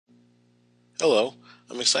Hello,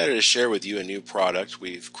 I'm excited to share with you a new product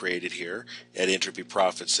we've created here at Entropy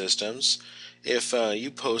Profit Systems. If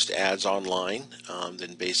you post ads online,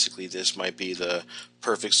 then basically this might be the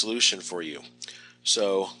perfect solution for you.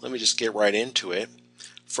 So let me just get right into it.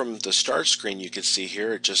 From the start screen you can see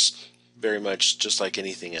here, it just very much just like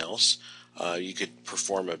anything else. You could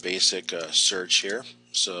perform a basic search here.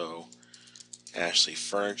 So Ashley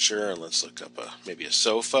Furniture, and let's look up maybe a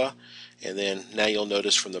sofa. And then now you'll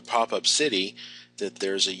notice from the pop-up city that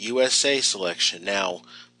there's a USA selection. Now,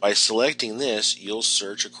 by selecting this, you'll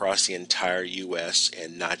search across the entire US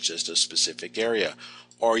and not just a specific area.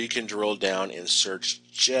 Or you can drill down and search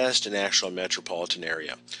just an actual metropolitan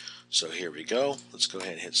area. So here we go. Let's go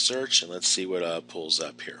ahead and hit search, and let's see what pulls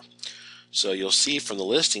up here. So you'll see from the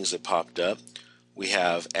listings that popped up, we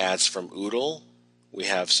have ads from Oodle. We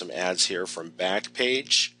have some ads here from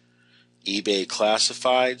Backpage, eBay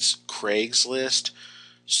Classifieds, Craigslist.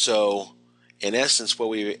 So in essence, what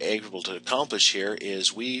we were able to accomplish here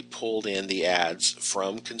is we pulled in the ads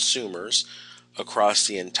from consumers across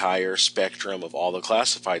the entire spectrum of all the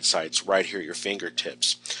classified sites right here at your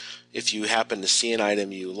fingertips. If you happen to see an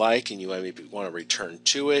item you like and you maybe want to return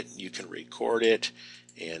to it, you can record it,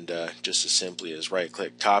 and just as simply as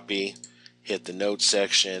right-click copy, hit the notes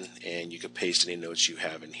section, and you can paste any notes you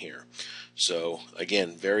have in here. So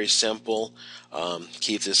again, very simple.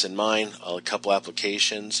 Keep this in mind. A couple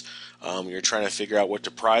applications. You're trying to figure out what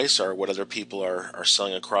to price or what other people are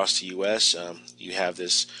selling across the US. You have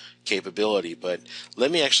this capability, but let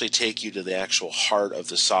me actually take you to the actual heart of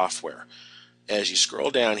the software. As you scroll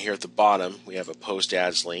down here at the bottom, we have a post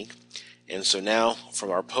ads link. And so now from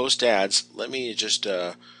our post ads, let me just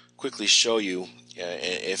quickly show you,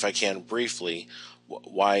 if I can briefly,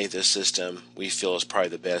 why this system we feel is probably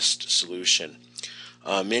the best solution.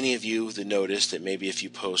 Many of you that notice that maybe if you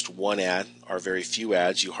post one ad or very few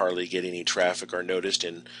ads, you hardly get any traffic or noticed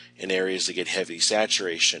in areas that get heavy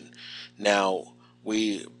saturation. Now,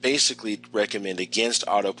 we basically recommend against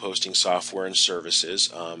auto posting software and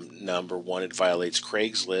services. Number one, it violates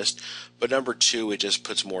Craigslist, but number two, it just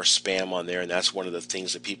puts more spam on there, and that's one of the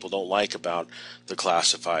things that people don't like about the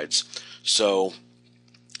classifieds. So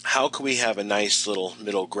how can we have a nice little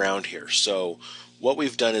middle ground here? So what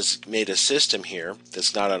we've done is made a system here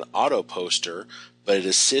that's not an auto poster, but it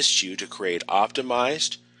assists you to create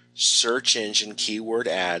optimized search engine keyword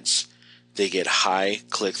ads. They get high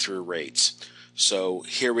click-through rates. So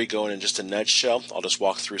here we go in just a nutshell. I'll just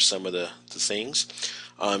walk through some of the things.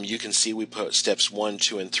 You can see we put steps 1,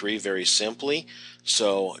 2, and 3 very simply.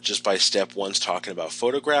 So just by step 1's talking about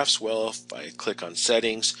photographs. Well, if I click on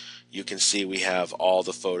settings, you can see we have all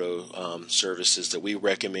the photo services that we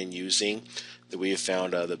recommend using that we have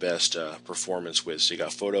found the best performance with. So you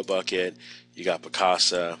got PhotoBucket, you got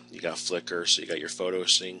Picasa, you got Flickr, so you got your photo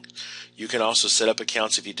sync. You can also set up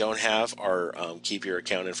accounts if you don't have, or keep your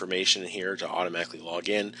account information in here to automatically log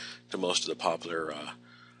in to most of the popular,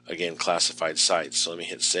 again, classified sites. So let me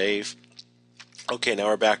hit save. Okay, now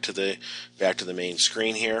we're back to the main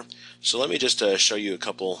screen here. So let me just show you a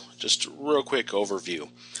couple, just real quick overview.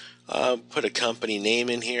 Put a company name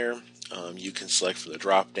in here. You can select from the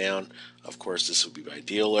drop down. Of course, this would be by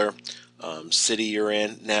dealer, city you're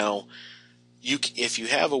in. Now, if you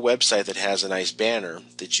have a website that has a nice banner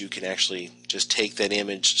that you can actually just take that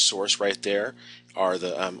image source right there, or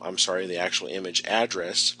the actual image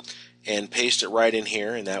address, and paste it right in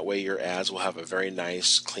here, and that way your ads will have a very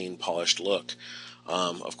nice, clean, polished look.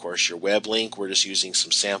 Of course, your web link, we're just using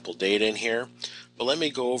some sample data in here. But let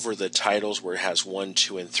me go over the titles where it has 1,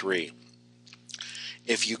 2, and 3.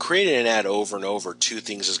 If you create an ad over and over, two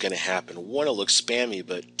things is going to happen. One, it looks spammy,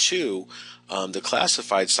 but two, the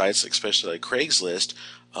classified sites, especially like Craigslist,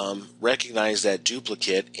 recognize that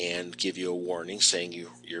duplicate and give you a warning saying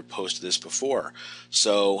you posted this before.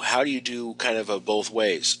 So how do you do kind of a both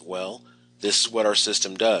ways? Well, this is what our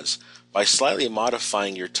system does. By slightly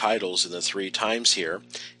modifying your titles in the 3 times here,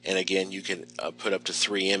 and again, you can put up to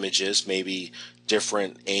 3 images, maybe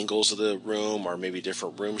different angles of the room or maybe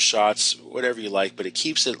different room shots, whatever you like, but it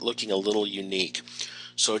keeps it looking a little unique.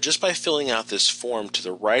 So just by filling out this form to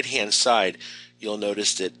the right-hand side, you'll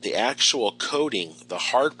notice that the actual coding, the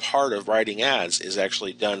hard part of writing ads, is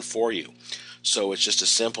actually done for you. So it's just a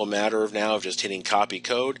simple matter of now of just hitting copy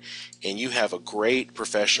code, and you have a great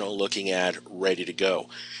professional looking ad ready to go.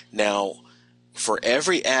 Now, for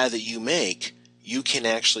every ad that you make, you can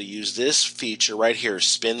actually use this feature right here,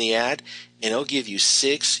 spin the ad, and it'll give you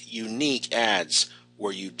 6 unique ads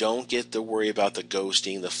where you don't get to worry about the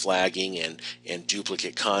ghosting, the flagging, and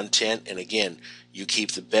duplicate content. And again, you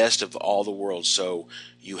keep the best of all the world. So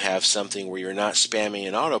you have something where you're not spamming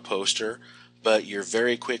an auto poster, but you're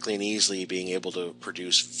very quickly and easily being able to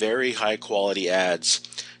produce very high quality ads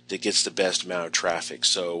that gets the best amount of traffic.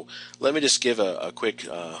 So let me just give a quick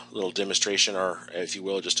little demonstration, or if you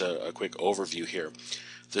will, just a quick overview here.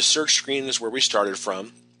 The search screen is where we started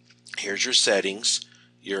from. Here's your settings,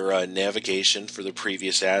 your navigation for the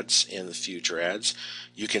previous ads and the future ads.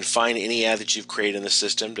 You can find any ad that you've created in the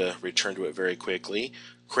system to return to it very quickly,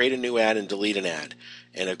 create a new ad, and delete an ad.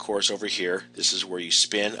 And of course over here, this is where you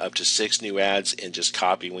spin up to 6 new ads and just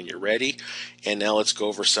copy when you're ready. And now let's go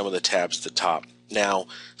over some of the tabs at the top. Now,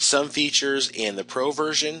 some features in the Pro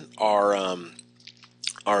version are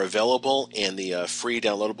available in the free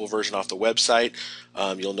downloadable version off the website.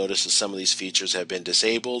 You'll notice that some of these features have been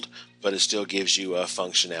disabled, but it still gives you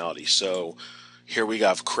functionality. So here we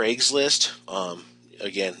got Craigslist.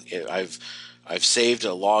 Again, I've saved a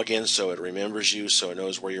login so it remembers you, so it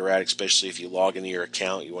knows where you're at, especially if you log into your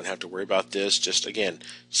account. You won't have to worry about this. Just, again,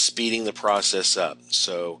 speeding the process up.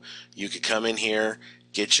 So you could come in here,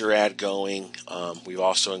 get your ad going. We've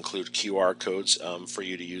also included QR codes for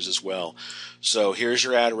you to use as well. So here's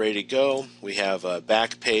your ad ready to go. We have a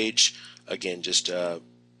back page. Again, just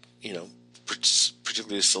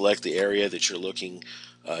particularly select the area that you're looking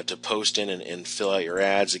to post in and fill out your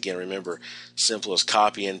ads. Again, remember, simple as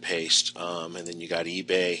copy and paste. And then you got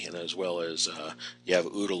eBay, and as well as you have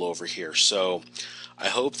Oodle over here. So I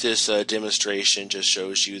hope this demonstration just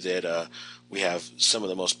shows you that we have some of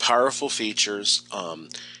the most powerful features,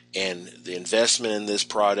 and the investment in this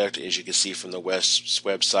product, as you can see from the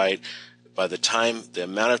website, by the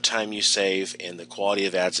amount of time you save and the quality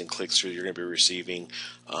of ads and click-through you're going to be receiving,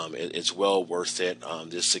 it's well worth it.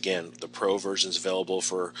 This, again, the Pro version is available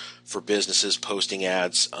for businesses posting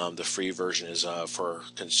ads. The free version is for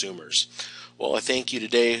consumers. Well, I thank you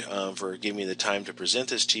today for giving me the time to present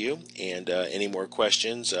this to you. And any more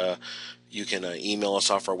questions, you can email us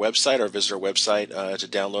off our website or visit our website to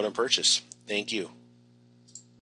download and purchase. Thank you.